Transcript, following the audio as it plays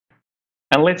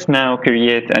And let's now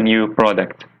create a new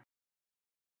product.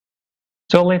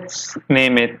 So let's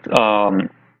name it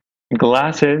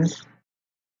glasses,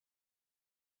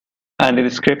 and the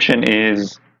description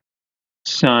is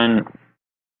sun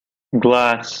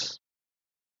glass,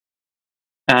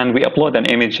 and we upload an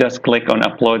image. Just click on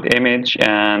upload image,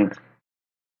 and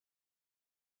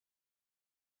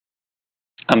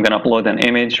I'm going to upload an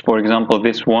image, for example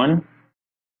this one,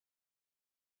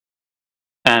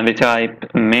 and the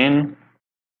type min,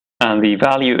 and the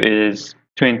value is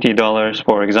 $20,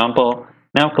 for example.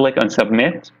 Now click on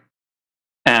submit,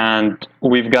 and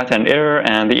we've got an error,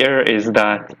 and the error is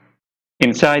that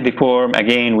inside the form,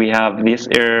 again, we have this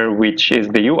error, which is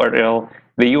the URL.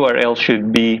 The URL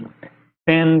should be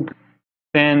send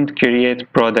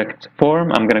create product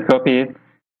form. I'm going to copy it,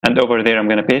 and over there I'm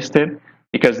going to paste it,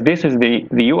 because this is the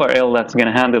URL that's going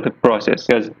to handle the process,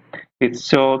 because it's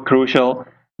so crucial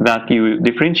that you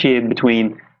differentiate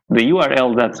between the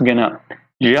URL that's going to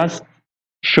just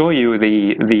show you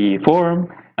the form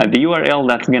and the URL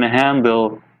that's going to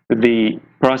handle the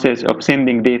process of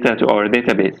sending data to our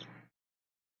database.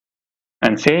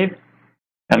 And save,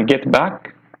 and get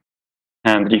back,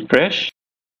 and refresh,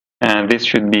 and this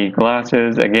should be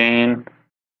glasses again,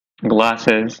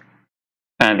 glasses,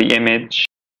 and the image,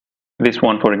 this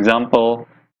one for example,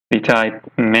 the type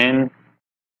min,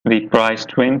 the price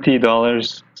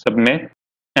 $20, submit,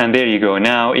 and there you go.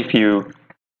 Now if you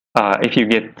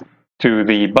get to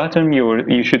the bottom,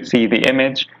 you should see the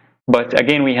image, but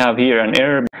again we have here an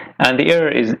error, and the error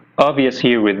is obvious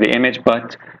here with the image,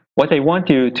 but what I want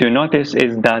you to notice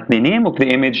is that the name of the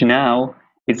image now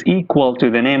is equal to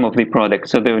the name of the product.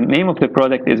 So the name of the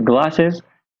product is glasses,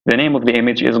 the name of the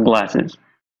image is glasses.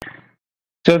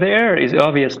 So the error is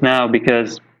obvious now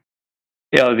because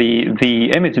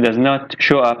the image does not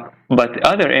show up, but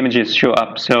other images show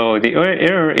up. So the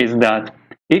error is that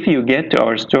if you get to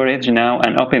our storage now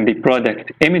and open the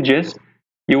product images,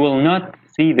 you will not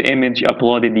see the image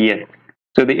uploaded yet.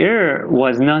 So the error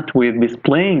was not with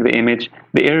displaying the image,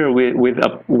 the error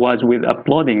was with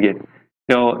uploading it.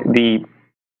 So the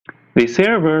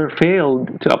server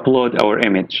failed to upload our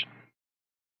image.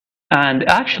 And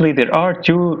actually there are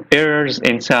two errors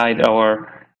inside our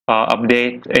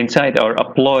inside our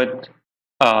upload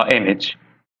image.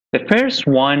 The first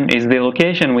one is the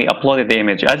location we uploaded the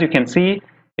image. As you can see,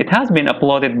 it has been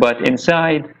uploaded, but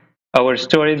inside our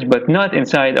storage, but not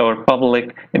inside our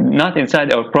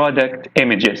product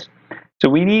images. So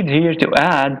we need here to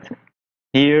add,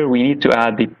 we need to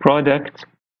add the product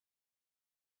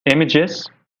images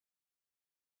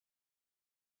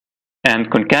and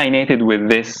concatenated with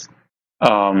this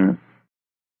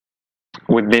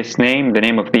name, the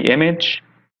name of the image.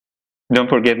 Don't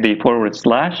forget the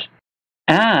 /.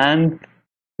 And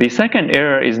the second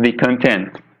error is the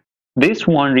content. This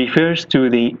one refers to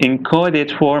the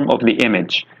encoded form of the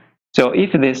image. So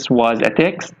if this was a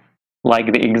text,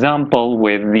 like the example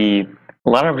with the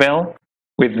Laravel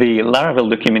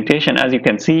documentation, as you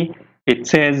can see, it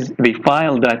says the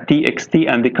file.txt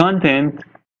and the content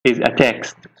is a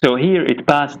text. So here it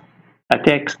passed a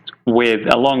text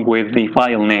along with the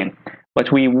file name. But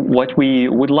what we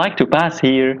would like to pass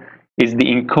here is the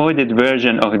encoded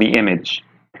version of the image.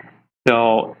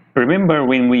 So remember,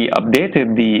 when we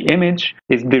updated the image,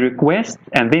 is the request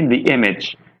and then the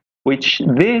image, which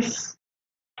this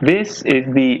is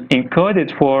the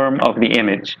encoded form of the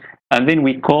image, and then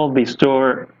we call the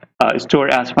store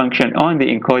as function on the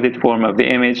encoded form of the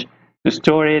image to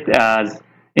store it as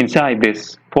inside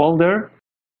this folder.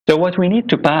 So what we need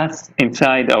to pass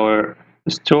inside our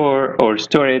store or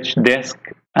storage desk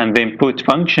and then put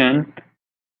function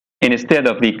instead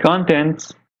of the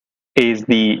contents is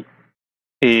the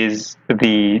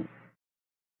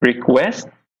request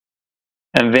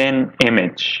and then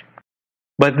image.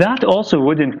 But that also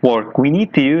wouldn't work. We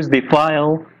need to use the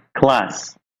file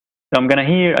class. So I'm going to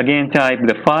here again type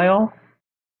the file,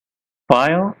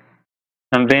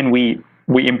 and then we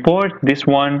import this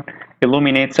one,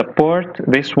 Illuminate support,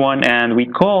 this one, and we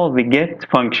call the get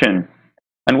function.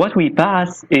 And what we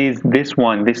pass is this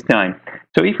one this time.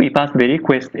 So if we pass the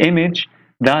request image,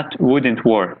 that wouldn't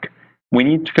work. We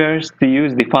need first to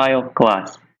use the file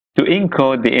class to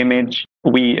encode the image.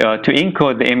 To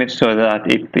encode the image so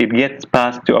that it gets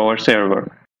passed to our server.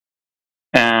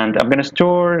 And I'm going to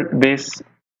store this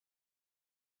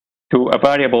to a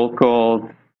variable called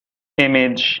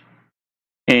image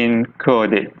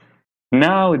encoded.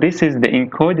 Now this is the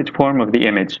encoded form of the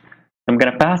image. I'm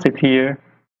going to pass it here,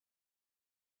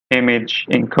 image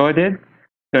encoded.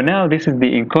 So now this is the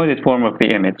encoded form of the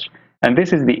image, and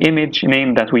this is the image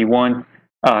name that we want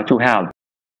to have.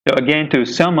 So again, to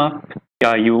sum up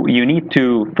you need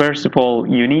to, first of all,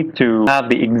 you need to have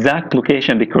the exact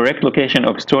location, the correct location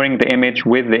of storing the image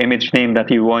with the image name that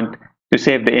you want to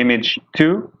save the image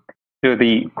to. So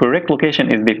the correct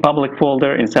location is the public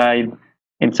folder inside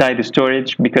the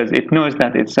storage, because it knows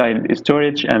that inside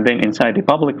storage, and then inside the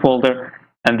public folder,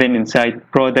 and then inside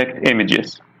product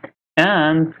images.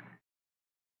 And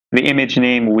the image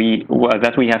name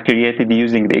that we have created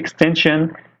using the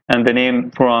extension, and the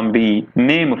name from the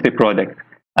name of the product.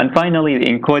 And finally, the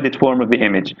encoded form of the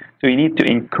image. So you need to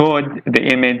encode the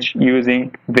image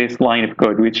using this line of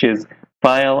code, which is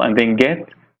file and then get,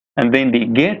 and then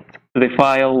the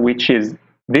file, which is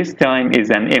this time is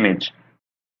an image,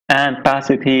 and pass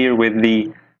it here with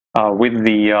the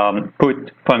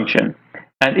put function.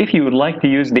 And if you would like to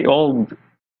use the old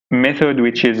method,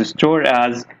 which is store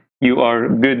as, you are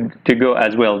good to go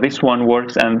as well. This one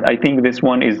works, and I think this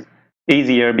one is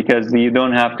easier because you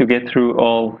don't have to get through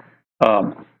all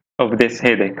of this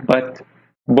headache, but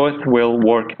both will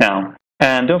work now.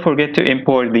 And don't forget to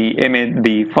import the image,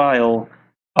 the file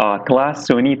class.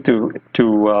 So we need to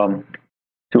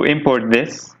import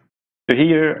this. So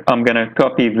here I'm gonna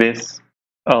copy this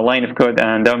line of code,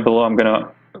 and down below I'm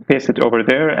gonna paste it over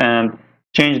there and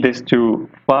change this to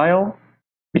file,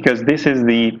 because this is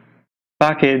the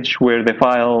package where the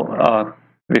file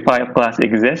class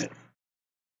exists,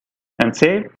 and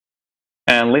save.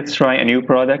 And let's try a new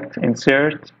product,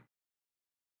 insert,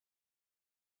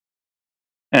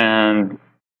 and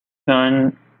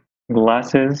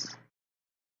sunglasses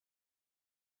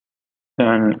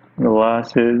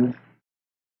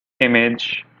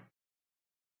image,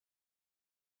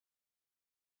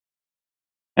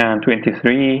 and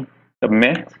 23,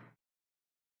 submit.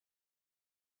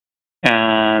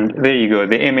 And there you go,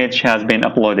 the image has been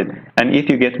uploaded. And if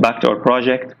you get back to our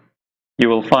project, you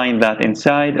will find that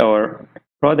inside our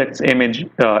products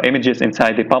images,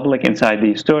 inside the public, inside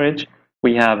the storage,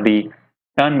 we have the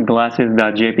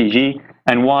sunglasses.jpg.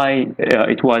 And why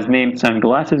it was named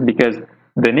sunglasses? Because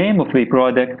the name of the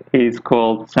product is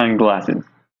called sunglasses.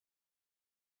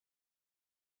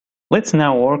 Let's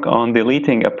now work on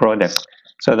deleting a product,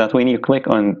 so that when you click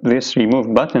on this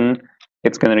remove button,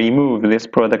 it's going to remove this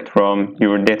product from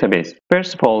your database.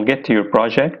 First of all, get to your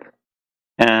project,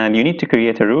 and you need to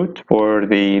create a route for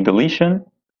the deletion,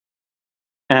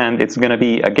 and it's going to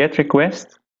be a get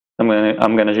request. I'm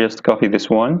going to just copy this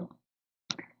one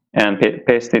and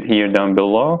paste it here down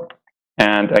below,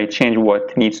 and I change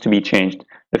what needs to be changed.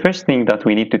 The first thing that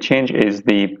we need to change is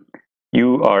the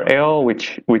URL,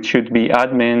 which should be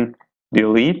admin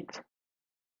delete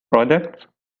product,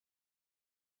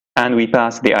 and we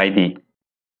pass the ID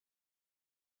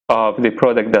of the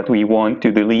product that we want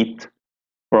to delete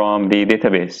from the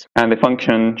database. And the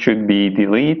function should be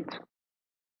delete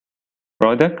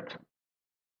product,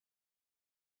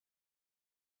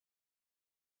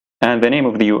 and the name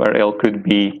of the URL could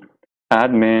be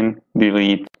admin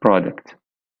delete product.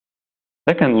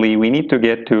 Secondly, we need to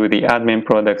get to the admin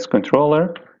products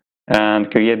controller and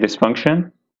create this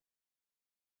function.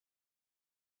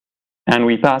 And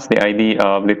we pass the ID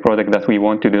of the product that we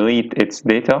want to delete, its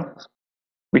data.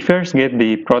 We first get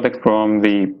the product from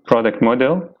the product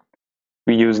model.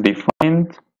 We use the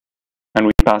find, and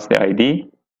we pass the ID.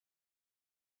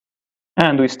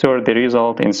 And we store the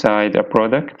result inside a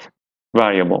product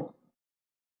variable.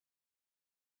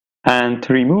 And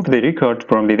to remove the record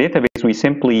from the database, we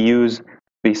simply use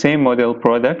the same model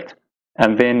product,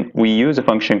 and then we use a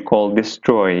function called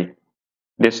destroy,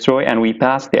 and we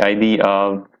pass the ID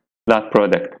of that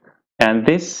product. And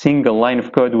this single line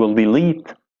of code will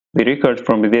delete the record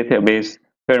from the database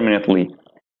permanently.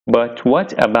 But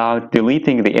what about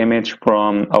deleting the image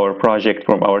from our project,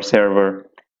 from our server?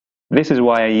 This is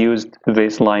why I used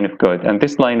this line of code, and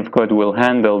this line of code will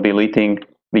handle deleting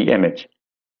the image.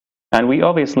 And we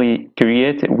obviously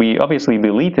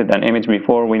deleted an image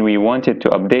before when we wanted to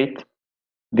update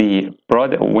the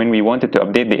product. When we wanted to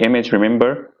update the image,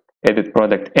 remember, edit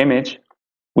product image,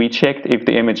 we checked if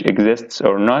the image exists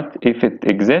or not. If it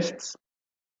exists,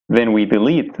 then we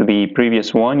delete the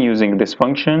previous one using this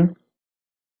function,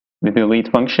 the delete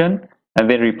function, and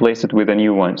then replace it with a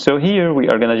new one. So here we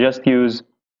are going to just use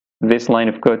this line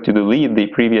of code to delete the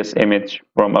previous image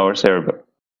from our server.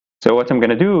 So what I'm going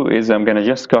to do is I'm going to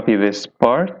just copy this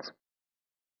part,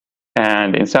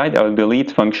 and inside our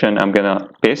delete function, I'm going to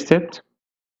paste it.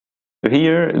 So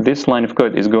here, this line of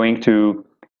code is going to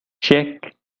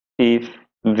check if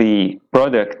the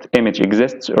product image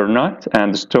exists or not,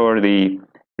 and store the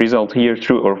result here,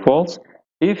 true or false.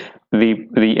 If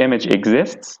the image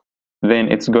exists,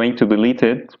 then it's going to delete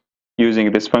it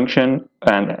using this function,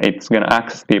 and it's going to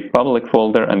access the public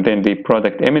folder and then the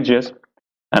product images.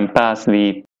 and pass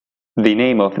the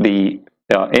name of the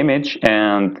image,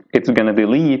 and it's going to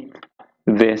delete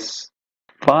this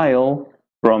file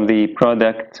from the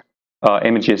product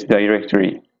images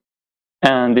directory.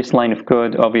 And this line of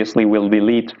code obviously will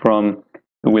delete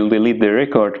the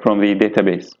record from the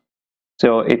database.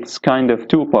 So it's kind of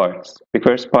two parts. The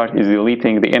first part is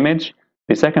deleting the image.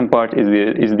 The second part is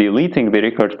deleting the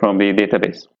record from the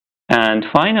database. And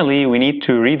finally, we need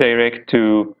to redirect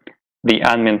to the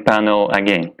admin panel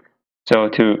again. So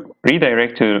to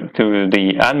redirect to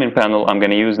the admin panel, I'm going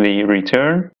to use the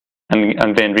return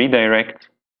and then redirect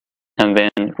and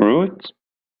then root.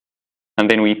 And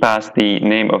then we pass the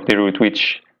name of the root,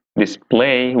 which is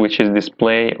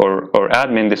display or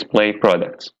admin display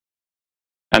products.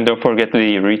 And don't forget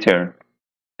the return.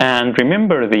 And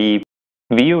remember, the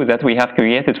view that we have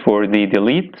created for the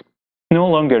delete no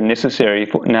longer necessary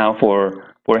now for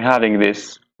having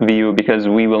this view, because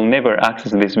we will never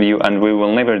access this view and we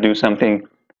will never do something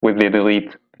with the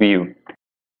delete view.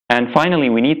 And finally,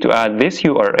 we need to add this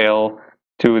URL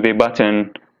to the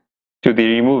button, to the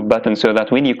remove button, so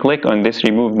that when you click on this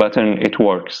remove button, it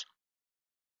works.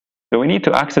 So we need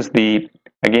to access the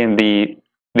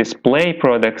display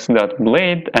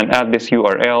products.blade and add this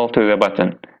URL to the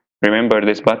button. Remember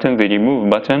this button, the remove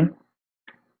button.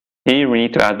 Here we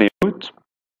need to add the root,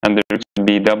 and the root should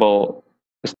be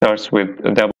starts with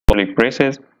double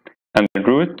braces, and the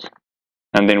root,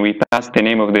 and then we pass the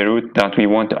name of the root that we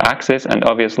want to access, and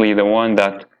obviously the one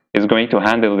that is going to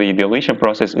handle the deletion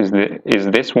process is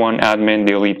this one, admin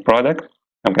delete product.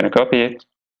 I'm going to copy it,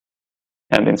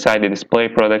 and inside the display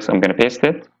products, I'm going to paste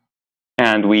it,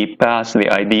 and we pass the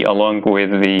ID along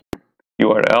with the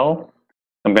URL.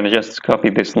 I'm going to just copy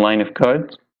this line of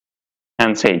code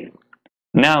and save.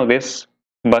 Now this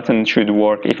button should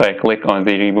work if I click on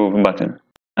the remove button.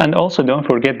 And also don't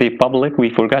forget the public. We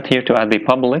forgot here to add the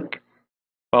public,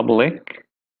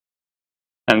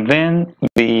 and then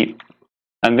the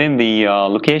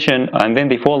location, and then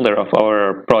the folder of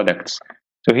our products.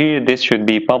 So here this should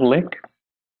be public.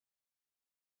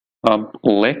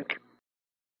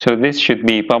 So this should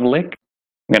be public.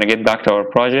 I'm going to get back to our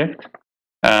project,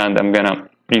 and I'm going to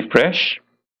refresh.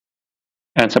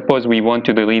 And suppose we want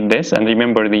to delete this, and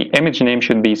remember the image name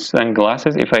should be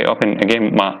sunglasses. If I open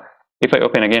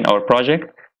again our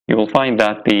project, you will find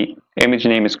that the image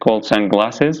name is called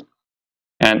sunglasses.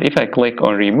 And if I click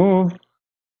on remove,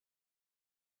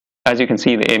 as you can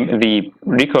see, the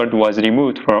record was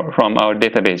removed from our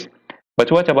database. But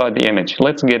what about the image?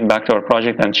 Let's get back to our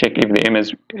project and check if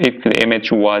the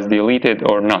image was deleted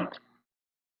or not.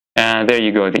 And there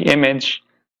you go. The image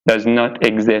does not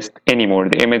exist anymore.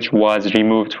 The image was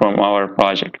removed from our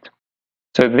project.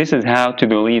 So this is how to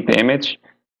delete the image.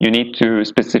 You need to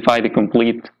specify the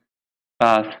complete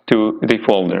path to the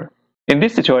folder. In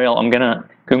this tutorial, I'm going to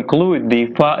conclude the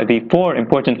 4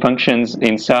 important functions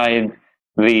inside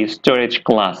the storage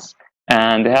class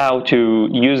and how to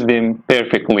use them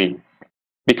perfectly,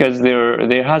 because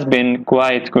there has been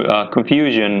quite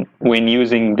confusion when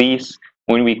using these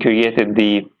when we created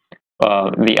the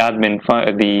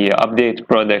update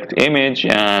product image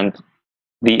and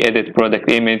the edit product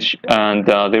image, and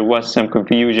there was some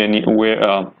confusion where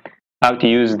how to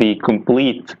use the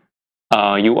complete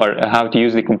URL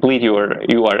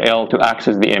to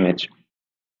access the image.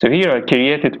 So here I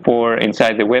created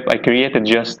inside the web, I created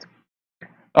just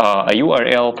a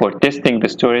URL for testing the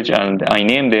storage, and I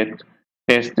named it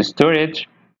test the storage,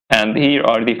 and here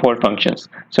are the 4 functions.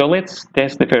 So let's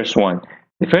test the first one.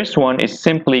 The first one is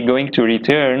simply going to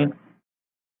return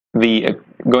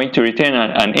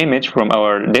an image from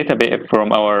our database,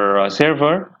 from our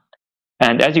server.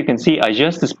 And as you can see, I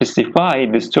just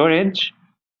specified the storage,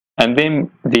 and then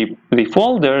the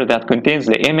folder that contains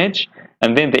the image,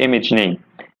 and then the image name.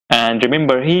 And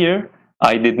remember here,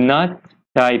 I did not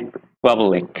type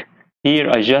public. Here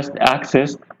I just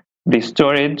accessed the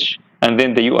storage and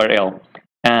then the URL.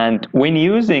 And when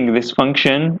using this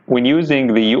function, when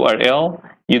using the URL,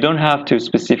 you don't have to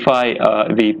specify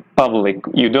the public.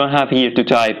 You don't have here to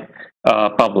type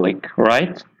public,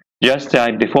 right? Just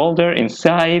type the folder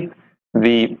inside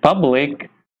the public,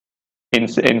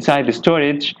 inside the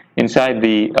storage, inside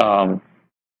the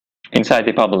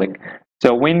public.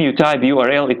 So when you type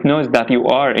URL, it knows that you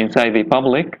are inside the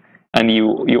public and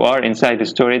you are inside the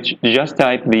storage. Just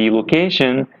type the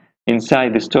location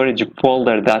inside the storage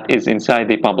folder that is inside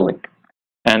the public.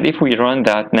 And if we run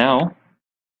that now,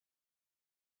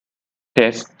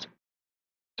 test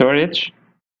storage,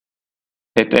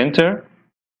 hit enter.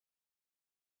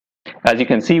 As you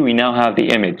can see, we now have the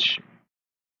image.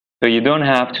 So you don't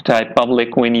have to type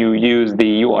public when you use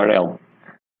the URL.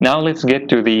 Now let's get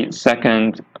to the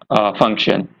second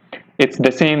function. It's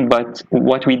the same, but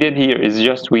what we did here is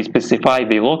just we specify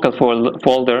the local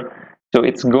folder, so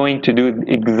it's going to do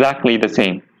exactly the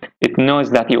same. It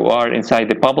knows that you are inside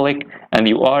the public and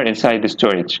you are inside the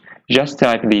storage. Just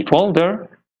type the folder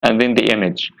and then the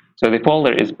image. So the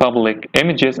folder is public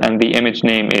images and the image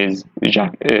name is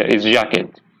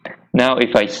jacket. Now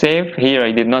if I save, here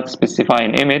I did not specify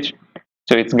an image,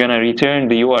 so it's gonna return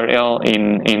the URL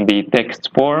in the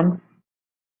text form.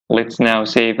 Let's now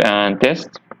save and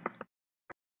test.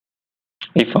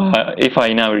 If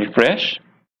I now refresh,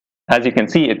 as you can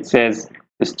see, it says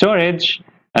storage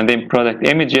and then product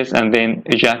images and then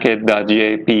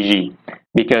jacket.jpg,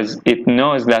 because it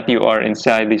knows that you are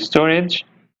inside the storage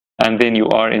and then you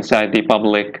are inside the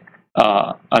public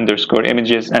underscore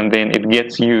images, and then it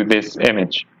gets you this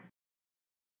image.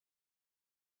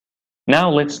 Now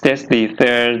let's test the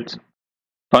third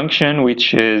function,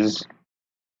 which is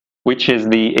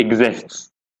the exists.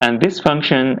 And this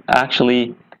function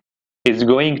actually is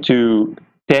going to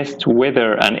test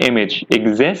whether an image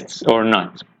exists or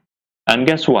not. And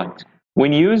guess what?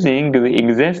 When using the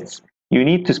exists, you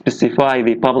need to specify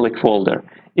the public folder.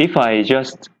 If I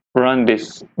just run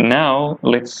this now,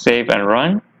 let's save and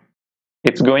run,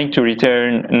 it's going to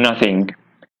return nothing,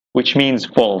 which means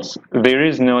false. There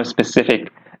is no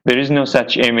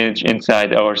such image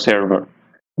inside our server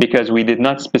because we did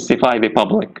not specify the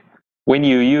public. When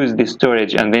you use the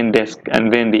storage and then disk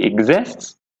and then the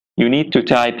exists, you need to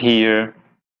type here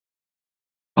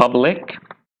public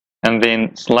and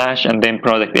then slash and then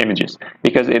product images,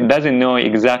 because it doesn't know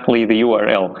exactly the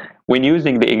URL. When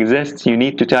using the exists, you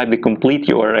need to type the complete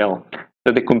URL.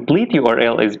 So the complete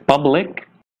URL is public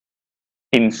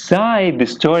inside the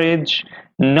storage,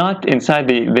 not inside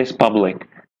this public.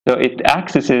 So it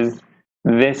accesses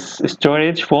this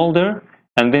storage folder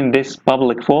and then this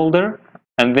public folder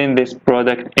and then this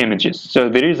product images. So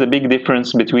there is a big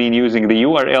difference between using the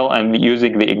URL and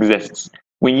using the exists.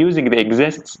 When using the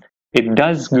exists, it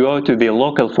does go to the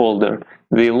local folder,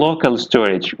 the local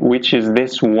storage, which is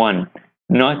this one,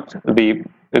 not the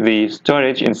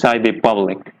storage inside the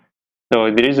public. So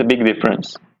there is a big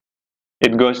difference.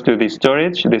 It goes to the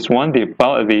storage, this one, the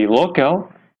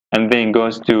local, and then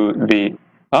goes to the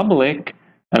public,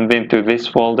 and then to this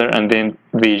folder, and then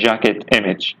the jacket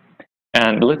image.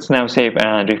 And let's now save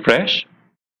and refresh.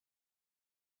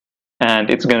 And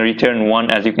it's going to return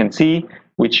 1, as you can see,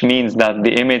 which means that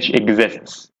the image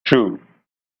exists. True.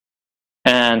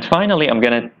 And finally, I'm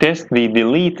going to test the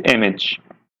delete image.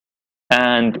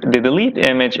 And the delete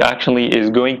image actually is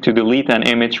going to delete an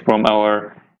image from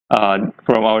our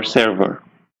server.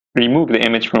 Remove the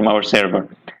image from our server.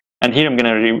 And here I'm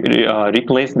going to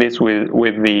replace this with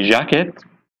the jacket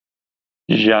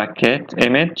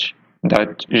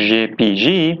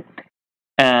image.jpg.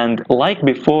 And like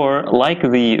before, like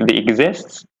the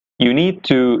exists, you need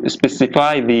to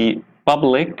specify the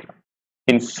public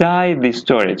inside the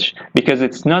storage, because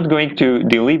it's not going to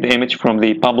delete the image from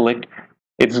the public.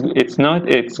 Instead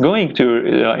it's going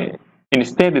to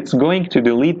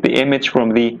delete the image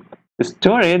from the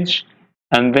storage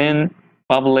and then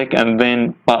public and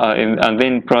then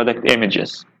product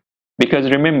images.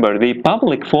 Because remember, the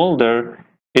public folder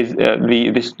is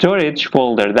the storage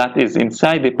folder that is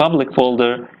inside the public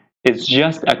folder is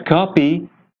just a copy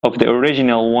of the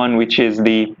original one, which is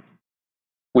the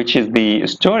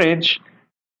storage,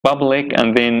 public,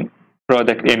 and then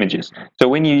product images. So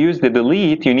when you use the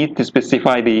delete, you need to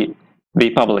specify the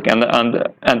public, and I'm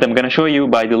going to show you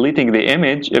by deleting the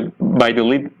image, by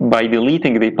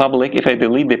deleting the public. If I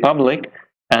delete the public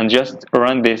and just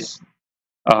run this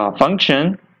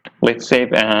function, let's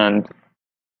save and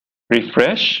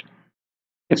refresh,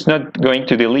 it's not going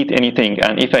to delete anything.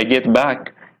 And if I get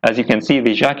back, as you can see,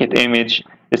 the jacket image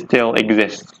still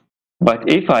exists. But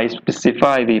if I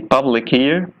specify the public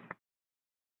here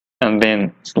and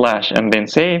then slash and then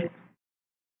save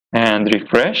and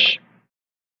refresh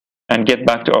and get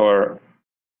back to our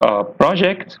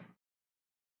project,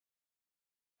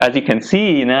 as you can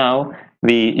see now,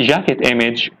 the jacket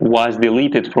image was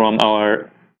deleted from our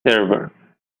server.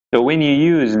 So when you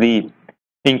use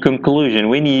in conclusion,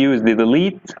 when you use the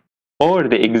delete or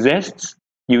the exists,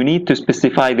 you need to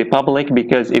specify the public,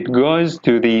 because it goes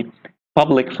to the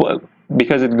public to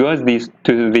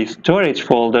the storage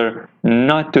folder,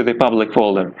 not to the public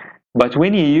folder. But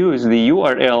when you use the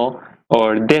URL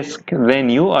or disk then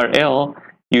URL,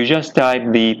 you just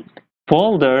type the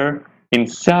folder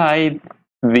inside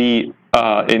the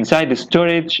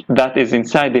storage that is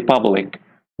inside the public,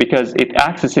 because it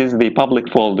accesses the public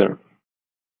folder.